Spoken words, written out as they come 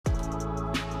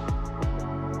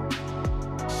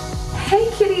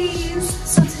Hey kitties!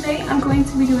 So today I'm going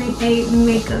to be doing a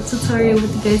makeup tutorial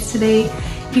with you guys today.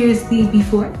 Here's the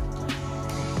before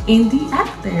and the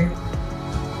after.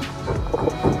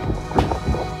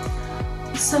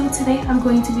 So today I'm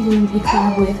going to be doing a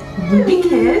collab with Ruby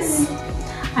Kiss.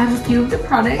 I have a few of the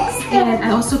products and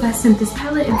I also got sent this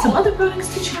palette and some other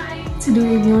products to try to do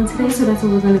a review on today. So that's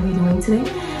what we're going to be doing today.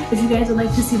 If you guys would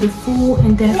like to see the full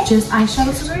in-depth just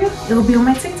eyeshadow tutorial, it'll be on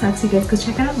my TikTok, so you guys can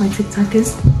check it out. My TikTok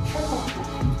is,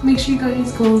 make sure you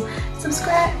guys go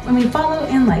subscribe, follow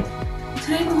and like.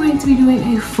 Today we're going to be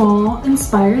doing a fall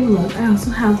inspired look. I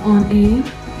also have on a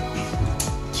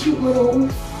cute little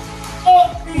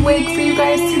wig for you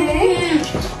guys today.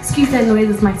 Excuse that noise,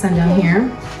 it's my son down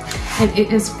here. And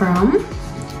it is from,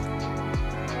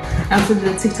 I also did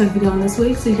a TikTok video on this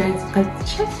wig, so you guys got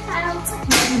to check it out.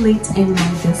 Linked in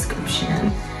my description.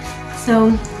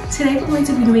 So today we're going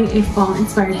to be doing a fall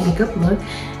inspired makeup look,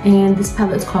 and this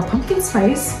palette is called Pumpkin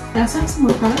Spice. I also have some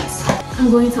more products. I'm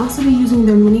going to also be using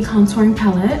their mini contouring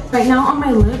palette. Right now on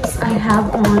my lips I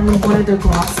have on one of their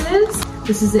glosses.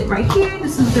 This is it right here.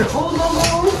 This is their old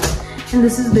logo and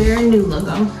this is their new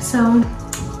logo. So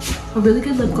a really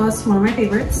good lip gloss, one of my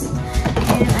favorites.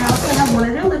 And I also have one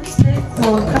of their lipsticks,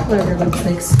 well a couple of their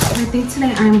lipsticks. I think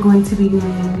today I'm going to be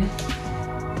doing,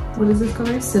 what is this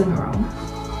color? Cinnamon Roll.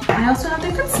 I also have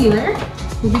the concealer,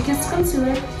 Ruby Kiss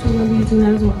concealer, so I'm going to be using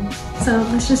that as well. So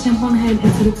let's just jump on ahead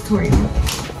into the tutorial.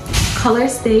 Color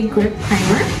Stay Grip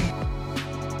Primer.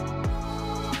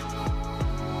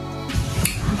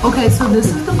 Okay, so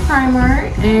this is the primer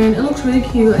and it looks really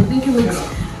cute. I think it looks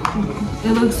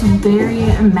very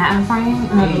mattifying,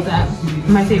 and I love that.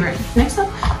 My favorite. Next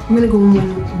up, I'm gonna go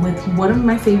in with one of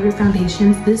my favorite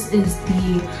foundations. This is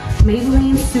the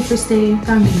Maybelline Superstay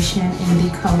foundation in the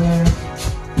color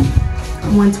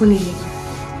 128.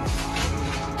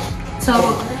 So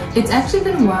it's actually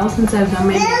been a while since I've done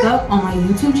my makeup on my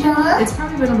YouTube channel. It's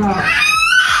probably been about,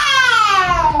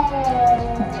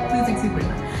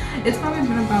 it's probably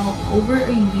been about over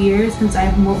a year since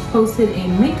I've posted a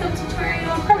makeup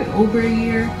tutorial. Probably over a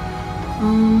year.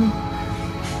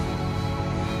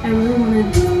 I really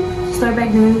want to start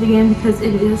back doing it again because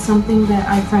it is something that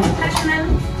I find passionate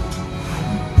in.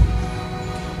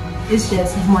 It's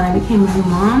just when I became a new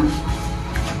mom,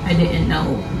 I didn't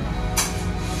know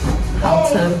how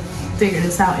to figure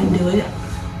this out and do it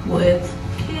with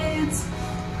kids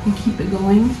and keep it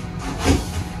going.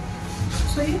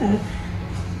 So yeah,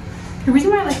 the reason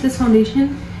why I like this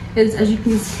foundation is, as you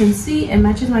can see, it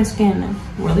matches my skin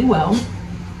really well,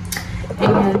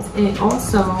 and it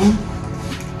also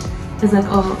is like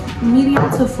a medium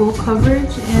to full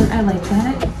coverage, and I like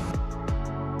that.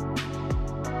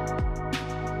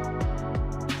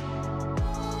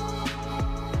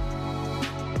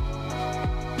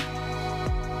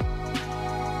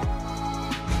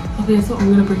 Okay, so I'm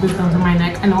gonna bring this down to my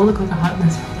neck. I know I look like a hot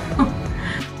mess.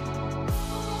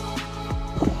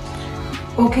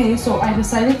 Okay, so I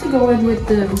decided to go in with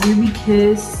the Ruby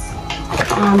Kiss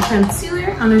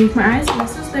concealer underneath my eyes.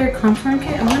 This is their contouring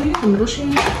kit. I'm gonna use the middle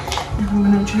shade and I'm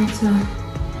gonna try to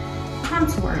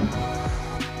contour.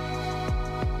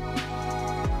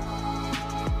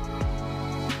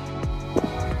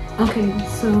 Okay,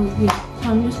 so yeah,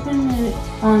 I'm just putting it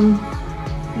on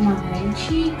my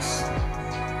cheeks.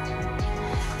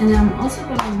 And then I'm also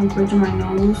putting it on the bridge of my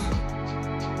nose.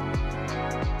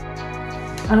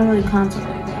 I don't really contour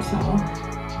like that, so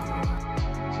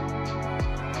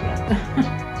yeah.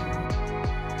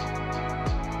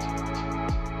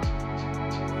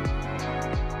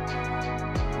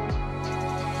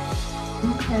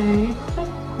 Okay,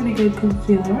 pretty good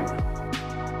concealer.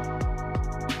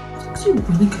 It's actually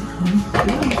really good.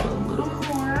 Maybe a little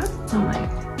more. So I'm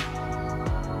like,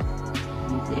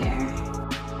 right there.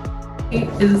 It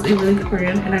is a really good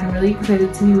brand, and I'm really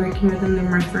excited to be working with them. They're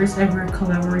my first ever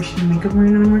collaboration makeup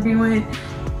brand I'm working with,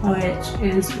 which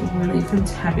is really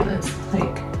fantabulous,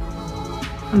 like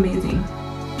amazing.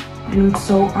 And I'm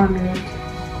so honored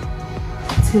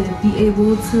to be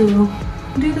able to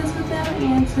do this with them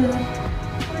and to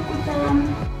work with them.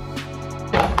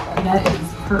 That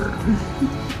is her.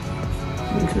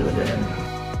 Looks really good.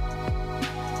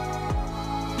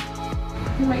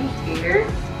 Right here,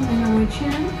 and on my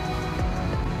chin.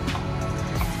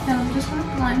 And I'm just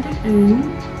gonna blend it in.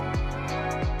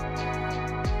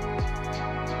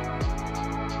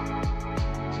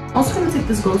 I'm also gonna take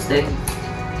this glow stick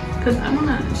because I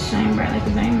wanna shine bright like a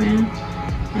diamond.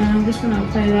 And I'm just gonna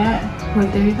apply that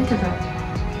right there. Look at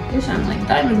that. It shines like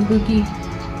diamond bookie.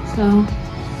 So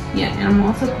yeah, and I'm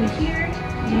also put here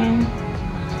and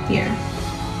here.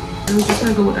 And we're just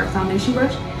gonna go with our foundation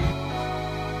brush.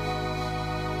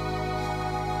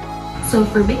 So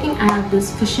for baking, I have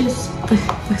this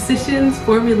Physicians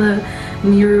Formula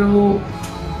Mural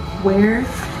Wear.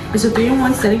 It's a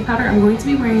 3-in-1 setting powder. I'm going to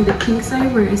be wearing the pink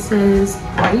side where it says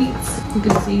bright. You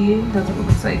can see that's what it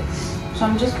looks like. So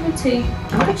I'm just gonna take,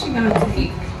 I'm actually gonna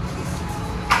take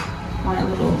my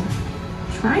little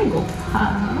triangle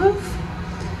puff,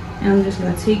 and I'm just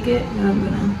gonna take it and I'm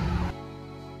gonna,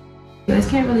 you guys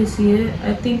can't really see it.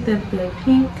 I think that the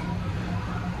pink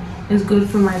is good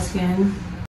for my skin.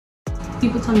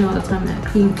 People tell me all the time that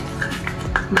pink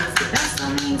makes the best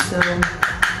on me, so,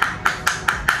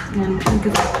 and pink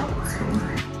is so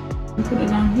I'll put it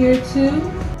on here too.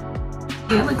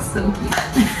 Yeah, it looks so cute.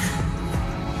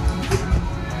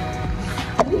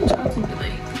 I think y'all can be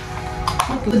like,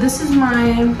 okay. So this is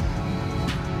my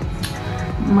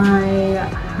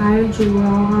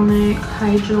hyaluronic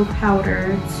hydro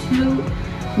powder,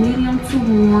 medium to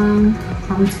warm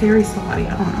from Terry somebody, I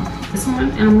don't know. This one,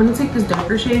 and I'm gonna take this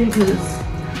darker shade because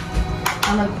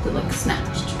I like to look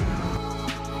snatched.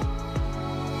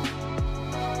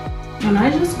 And I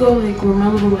just go like where my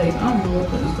little like, I don't know what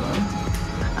that is called.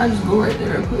 I just go right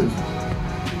there because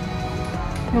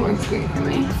it works great for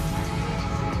me.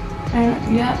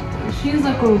 And yeah, she's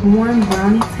like a warm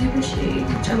brownie type of shade,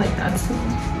 which I like that too.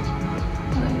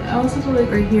 I like that. I also go like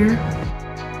right here.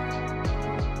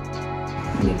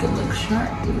 Make it look sharp.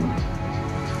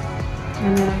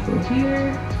 And then I go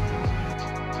here.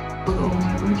 I'll go on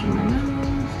my bridge of my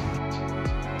nose.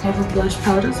 I have a blush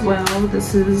palette as well.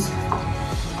 This is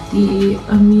the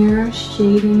Amir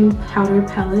Shading Powder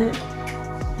Palette.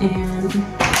 And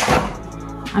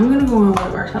I'm gonna go on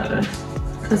White Bar Color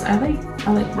because I like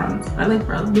bronze. I like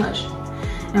brown blush.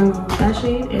 And I'm going with that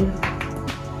shade, and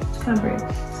it's kind of bright.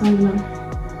 So I'm gonna,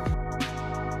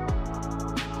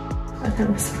 I kind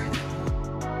of sorry.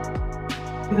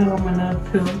 I got on my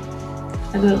nose too.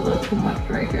 I did a little too much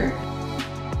right here.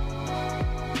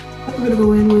 I'm gonna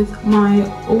go in with my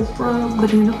Ofra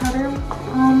Banana Powder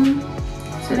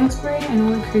setting spray. I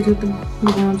know I'm crazy with the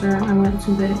bronzer. I went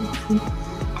too big,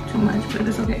 too much, but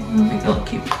it's okay. I'm gonna make it look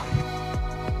cute.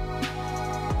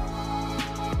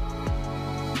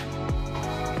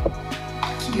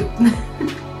 Cute.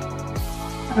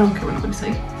 I don't care what nobody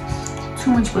say.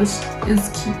 Too much blush is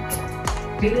cute.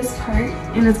 This part,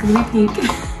 and it's gonna be pink.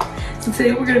 So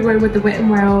today we're gonna go in with the Wet n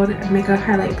Wild Makeup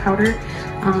Highlight Powder.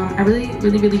 I really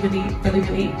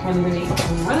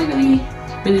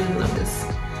love this.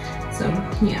 So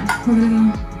yeah, we're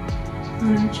gonna go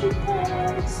on our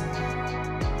cheekbones.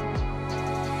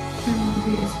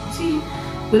 See,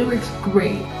 but it works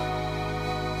great.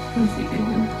 Let's see if I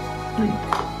can, like,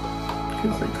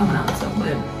 it's like coming out so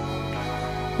good.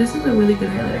 This is a really good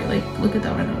highlighter. Like, look at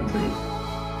that right now. It's like,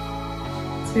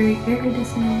 it's very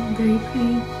iridescent, very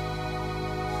pretty.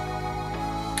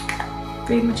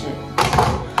 Very much it.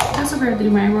 I also forgot to do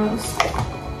my eyebrows,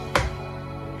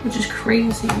 which is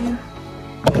crazy. I'm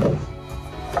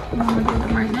gonna do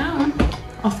them right now,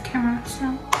 off camera.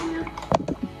 So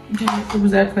yeah, it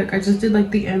was that quick. I just did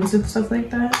like the ends and stuff like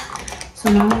that.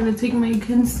 So now I'm gonna take my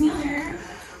concealer,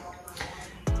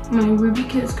 my Ruby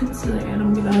Kiss concealer, and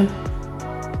I'm gonna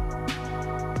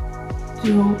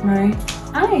do my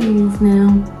eyes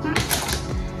now.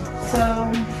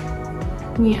 So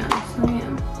yeah.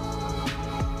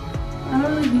 I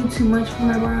don't really do too much for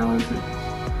my brows.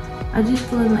 I just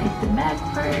fill in like the back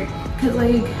part because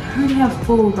like I already have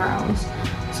full brows,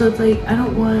 so it's like I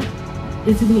don't want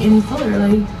it to be any fuller.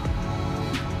 Like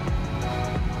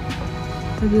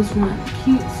I just want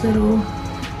cute little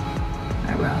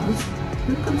eyebrows.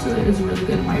 This concealer is really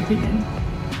good in my opinion.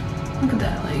 Look at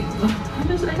that, like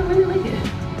I don't really like it.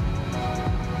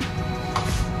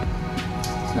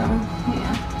 So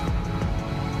yeah.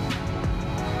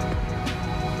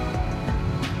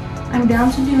 I'm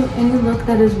down to do any look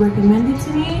that is recommended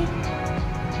to me.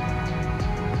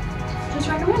 Just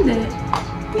recommend it.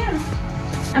 Yeah.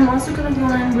 I'm also gonna go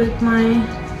in with my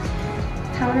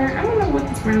powder. I don't know what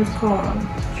this brand is called.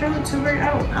 Charlotte Tilbury? I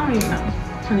don't even know.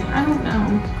 Honey, I don't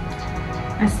know.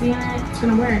 I see it. It's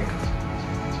gonna work.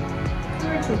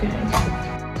 It's okay.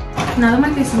 Now that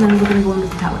my face is done, we're gonna go in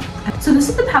with the palette. So this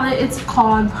is the palette. It's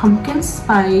called Pumpkin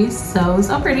Spice. So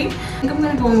pretty. I think I'm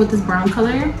gonna go in with this brown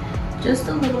color. Just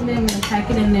a little bit. I'm gonna pack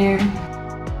it in there.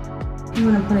 I'm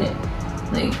gonna put it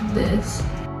like this.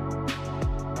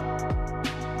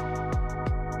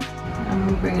 I'm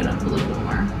gonna bring it up a little bit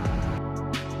more.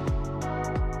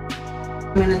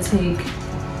 I'm gonna take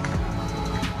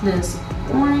this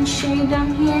orange shade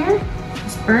down here.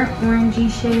 This burnt orangey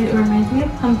shade. It reminds me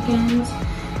of pumpkins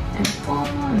and fall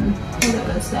and all that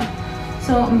other stuff.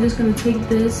 So I'm just gonna take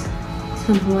this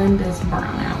to blend this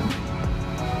brown out.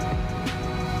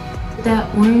 with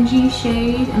that orangey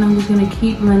shade, and I'm just gonna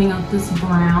keep blending out this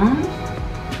brown.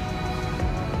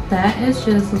 That is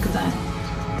just, look at that.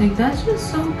 Like, that's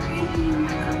just so pretty. Oh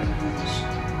my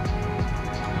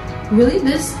gosh. Really,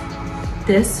 this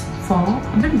fall,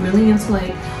 I've been really into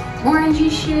like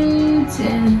orangey shades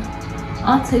and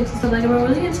all types of stuff. Like, I've been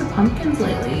really into pumpkins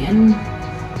lately, and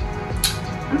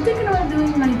I'm thinking about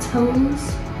doing my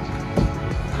toes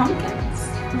pumpkins.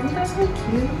 Isn't that so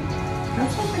cute?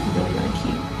 That sounds like really, really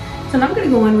cute. So now I'm gonna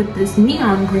go in with this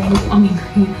neon green,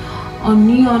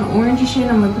 neon orangey shade.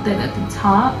 I'm gonna put that at the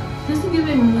top just to give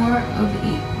it more of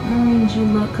a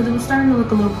orangey look, because it was starting to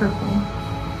look a little purple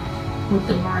with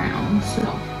the brown. So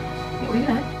here we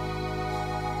go.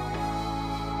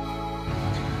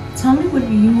 Tell me, what are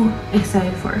you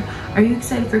excited for? Are you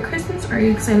excited for Christmas, or are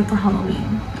you excited for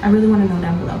Halloween? I really want to know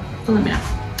down below, so let me know.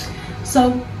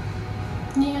 So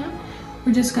yeah,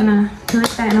 we're just gonna do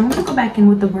like that, and I'm gonna go back in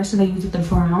with the brush that I used with the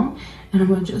brown, and I'm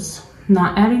gonna just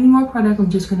not add any more product. I'm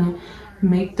just gonna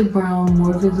make the brown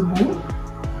more visible,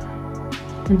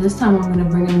 and this time I'm gonna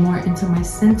bring it more into my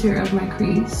center of my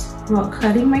crease while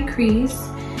cutting my crease.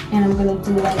 And I'm gonna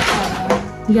do like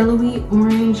a yellowy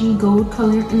orangey gold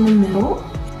color in the middle.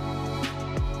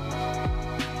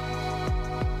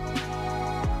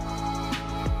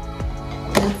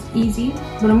 That's easy,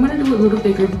 but I'm gonna do it a little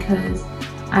bigger because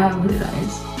I have hooded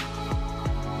eyes.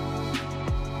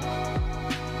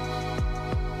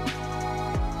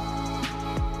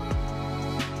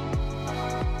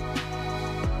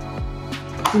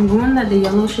 I'm going at the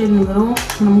yellow shade in the middle,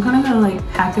 and I'm kind of gonna like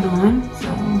pack it on. So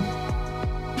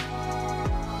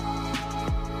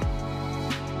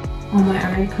on my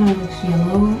eye, it kind of looks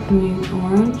yellow, I mean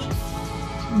orange,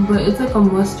 but it's like a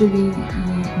mustardy,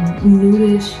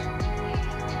 nudish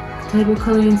type of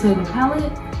color inside the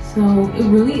palette. So it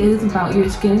really is about your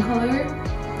skin color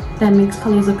that makes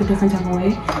colors look a different type of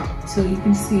way. So you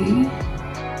can see,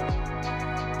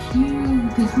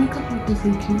 cute. This makeup look is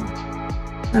so cute.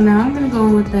 So now I'm gonna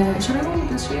go with that. Should I go with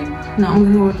this shade? No, I'm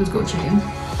gonna go with this gold shade.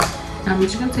 And I'm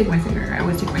just gonna take my finger. I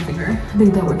always take my finger. I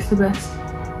think that works the best.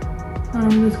 And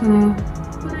I'm just gonna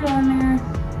put it on there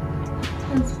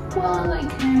as well as I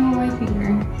can with my finger.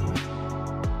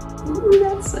 Ooh,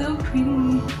 that's so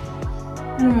pretty.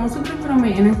 And I'm also gonna put on my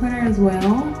inner corner as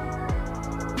well.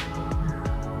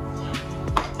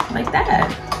 Like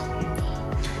that.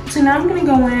 So now I'm gonna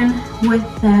go in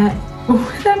with that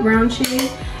brown shade,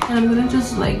 and I'm gonna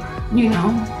just like, you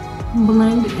know,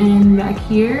 blend in back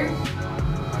here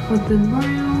with the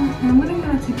brown. And I'm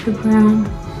gonna take the brown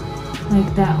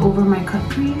like that over my cut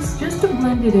crease just to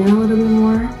blend it in a little bit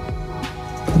more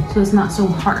so it's not so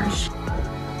harsh.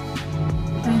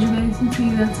 As you guys can see,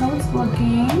 that's how it's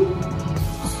looking.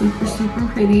 Super, super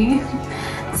pretty.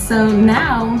 So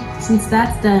now, since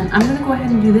that's done, I'm gonna go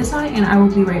ahead and do this eye, and I will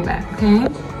be right back, okay?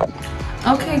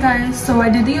 Okay guys, so I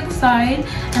did the other side,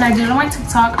 and I did it on my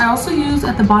TikTok. I also used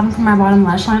at the bottom for my bottom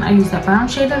lash line, I used that brown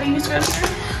shade that I used earlier.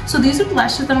 So these are the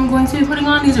lashes that I'm going to be putting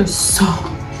on. These are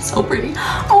so pretty.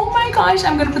 Oh my gosh,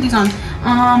 I'm gonna put these on.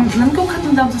 Let me go cut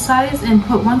them down to size and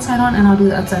put one side on, and I'll do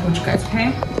the other side with you guys,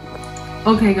 okay?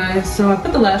 Okay guys, so I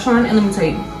put the lash on, and let me tell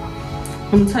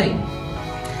you.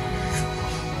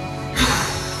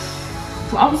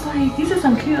 I was like, these are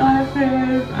some cute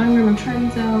lashes. I'm gonna try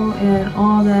these out and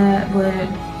all that, but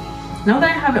now that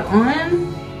I have it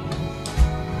on,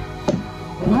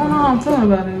 I don't know how I'm feeling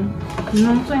about it. You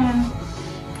know what I'm saying?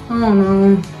 I don't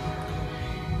know.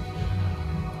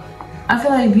 I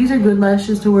feel like these are good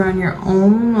lashes to wear on your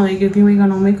own, like if you ain't got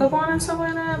no makeup on and stuff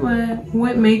like that, but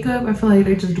with makeup, I feel like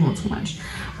they're just doing too much.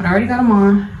 But I already got them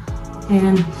on,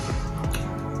 and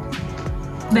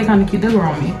they kind of cute. They grow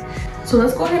on me. So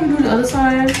let's go ahead and do the other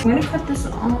side. I'm gonna cut this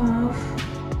off.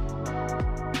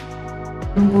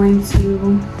 I'm going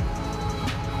to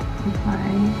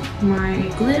apply my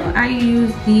glue. I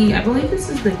use the, I believe this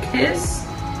is the Kiss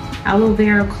Aloe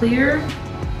Vera Clear.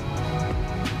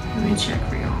 Let me check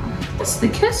for y'all. It's the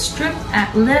Kiss Strip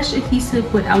Lash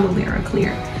Adhesive with Aloe Vera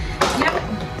Clear. Yep,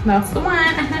 that's the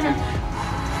one.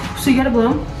 So you gotta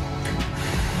blow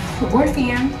or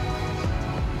fan,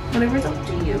 whatever's up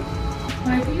to you.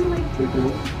 Whatever you like to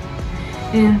do.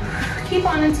 And keep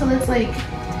on until it's like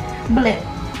blip.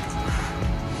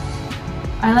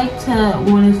 I like to,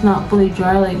 when it's not fully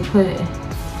dry, like put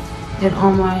it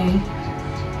on my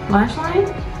lash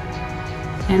line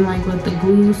and like let the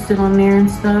glue sit on there and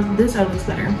stuff. This side looks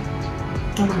better.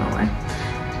 I don't know why.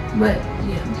 But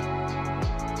yeah.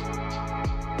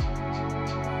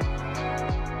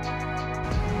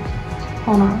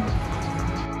 Hold on.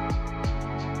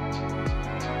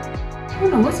 I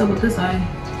don't know what's up with this eye.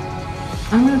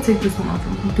 I'm gonna take this one off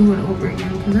and do it over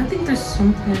again because I think there's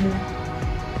something.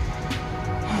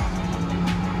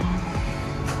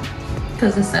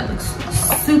 Because this set looks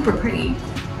super pretty.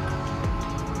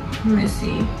 Let me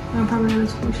see. I'm probably gonna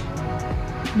squish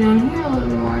down here a little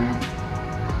bit more.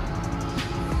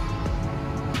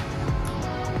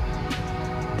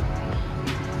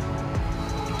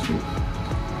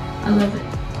 I love it.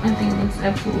 I think it looks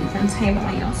absolutely fantastic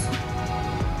on else.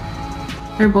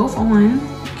 They're both on.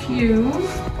 Cute.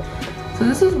 So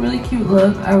this is a really cute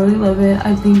look. I really love it.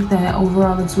 I think that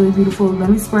overall looks really beautiful. Let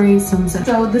me spray some.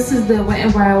 So this is the Wet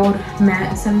n Wild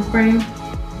matte setting spray.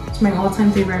 It's my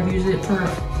all-time favorite. I've used it for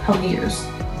hell years.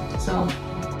 So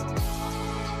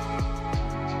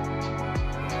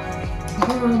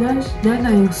girl, that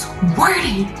thing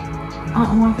squirted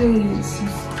on my face.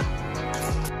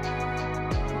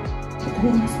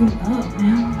 Don't mess me up,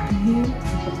 man.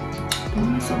 Don't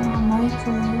mess up my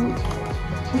microphone.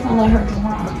 We're gonna let her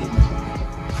draw me.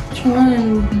 Which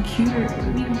one would be cuter? Would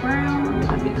it be the brown or would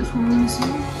it be this one? Let me see.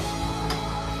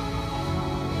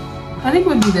 I think it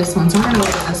would be this one, so we're gonna go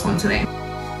with this one today.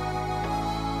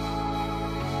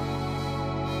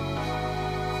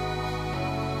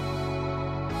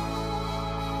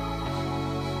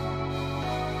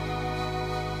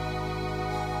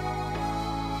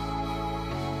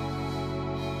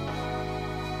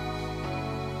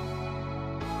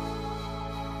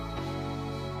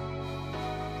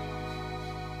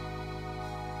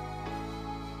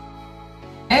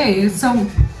 Hey, so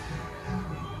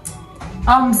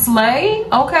slay.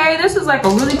 Okay, this is like a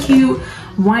really cute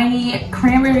winey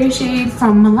cranberry shade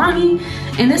from Milani,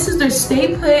 and this is their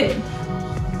stay put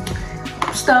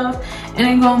stuff, and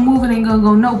ain't gonna move, it ain't gonna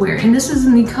go nowhere. And this is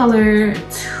in the color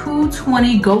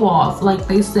 220 Go Off, like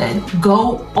they said,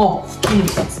 go off.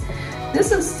 Anyways,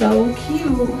 this is so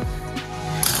cute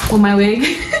with my wig.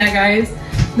 Yeah, guys,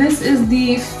 this is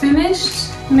the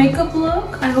finished makeup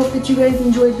look. I hope that you guys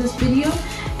enjoyed this video,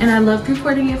 and I loved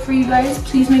recording it for you guys.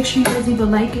 Please make sure you guys leave a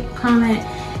like, comment,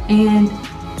 and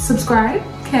subscribe.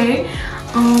 Okay,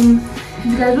 if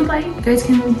you guys would like, you guys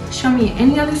can show me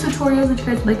any other tutorials that you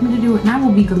guys would like me to do, and I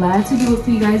will be glad to do it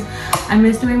for you guys. I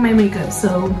miss doing my makeup,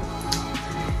 so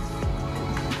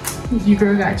your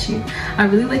girl got you. I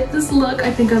really like this look.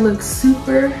 I think I look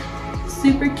super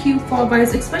cute fall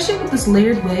vibes, especially with this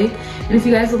layered wig. And if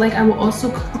you guys would like, I will also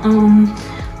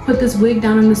put this wig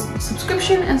down in the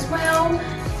subscription as well.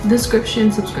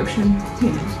 Subscription,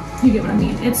 you get what I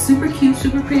mean. It's super cute,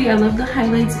 super pretty. I love the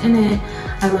highlights in it.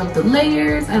 I love the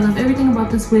layers. I love everything about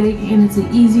this wig, and it's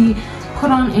an easy put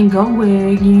on and go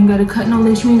wig. You ain't gotta cut no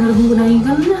lace, you ain't gotta glue it, you ain't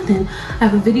gotta nothing. I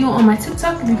have a video on my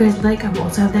TikTok if you guys like. I will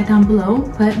also have that down below.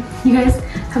 But you guys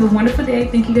have a wonderful day.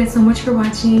 Thank you guys so much for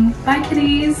watching. Bye,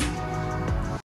 kitties.